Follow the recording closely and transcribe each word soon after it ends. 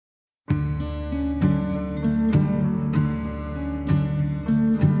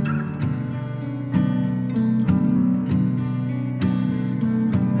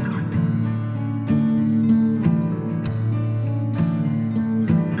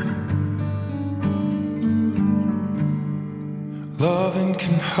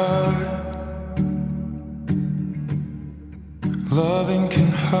can hurt. Loving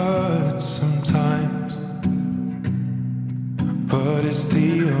can hurt sometimes, but it's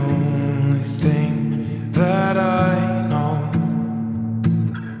the only thing that I know.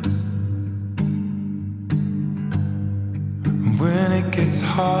 When it gets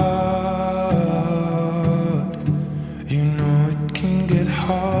hard, you know it can get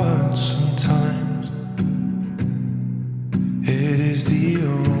hard sometimes. It is the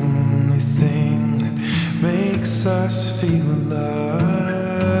only thing that makes us feel alive.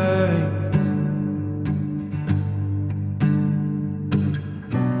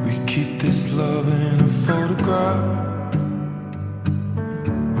 We keep this love in a photograph.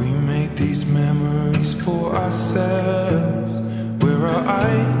 We make these memories for ourselves, where our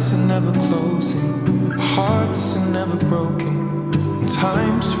eyes are never closing, hearts are never broken, and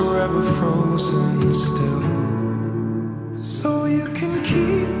time's forever frozen still. So you can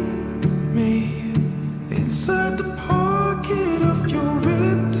keep me inside the pocket of your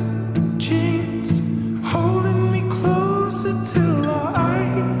ripped jeans, holding me closer till our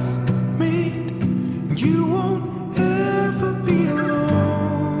eyes meet. You won't ever be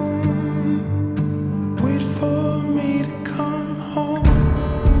alone. Wait for me to come home.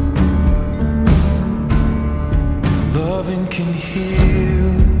 Loving can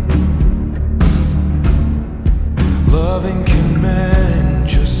heal, loving can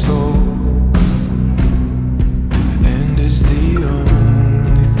mend your soul, and it's the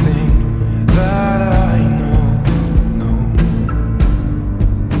only thing that I know.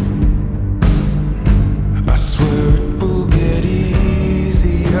 I swear it will get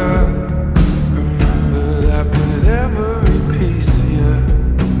easier. Remember that with every piece of you.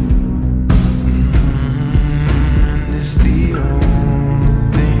 And it's the only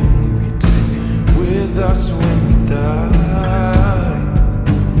thing we take with us when we die.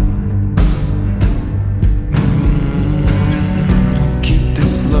 We keep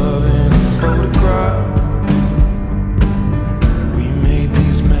this love in its photograph. We made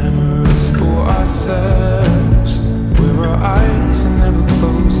these memories for ourselves, where our eyes are never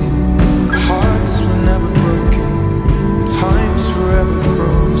closing, hearts were never broken, time's forever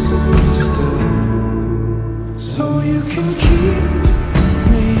frozen still. So you can keep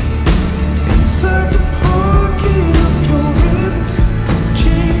me inside the pocket of your ripped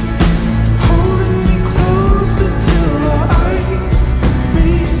jeans, holding me closer till our eyes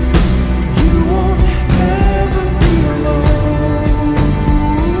meet. You won't ever be alone.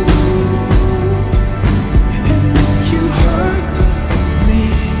 And if you hurt me,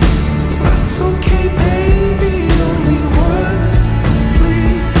 that's okay, baby. Only words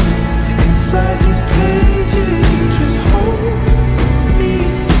bleed inside these pages. You just hold me.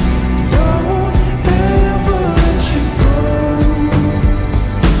 I won't ever let you go.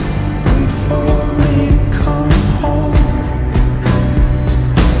 Wait for me to come home.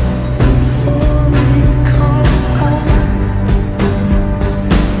 Wait for me to come home.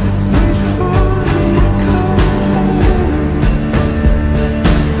 Wait for me to come home.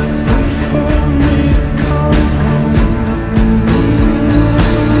 Wait for me to come home.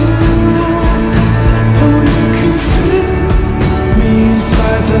 Oh, you can fit me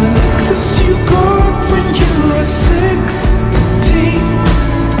inside the necklace you got when you were 16,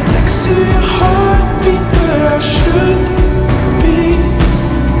 next to your heartbeat where I should be.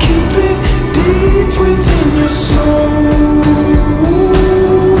 Keep it deep within your soul.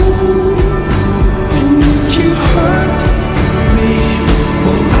 And if you hurt me,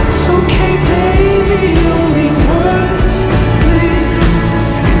 well, that's okay, baby. Only words bleed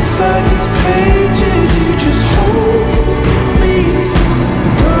inside these pages. You just hold me.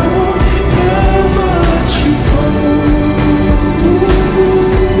 I won't ever let you go.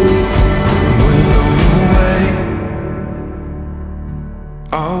 When I'm away,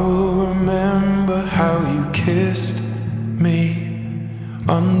 I will remember how you kissed me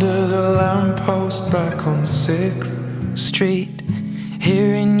under the lamppost back on 6th Street,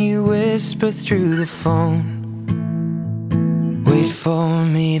 hearing you whisper through the phone. Wait for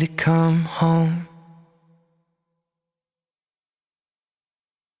me to come home.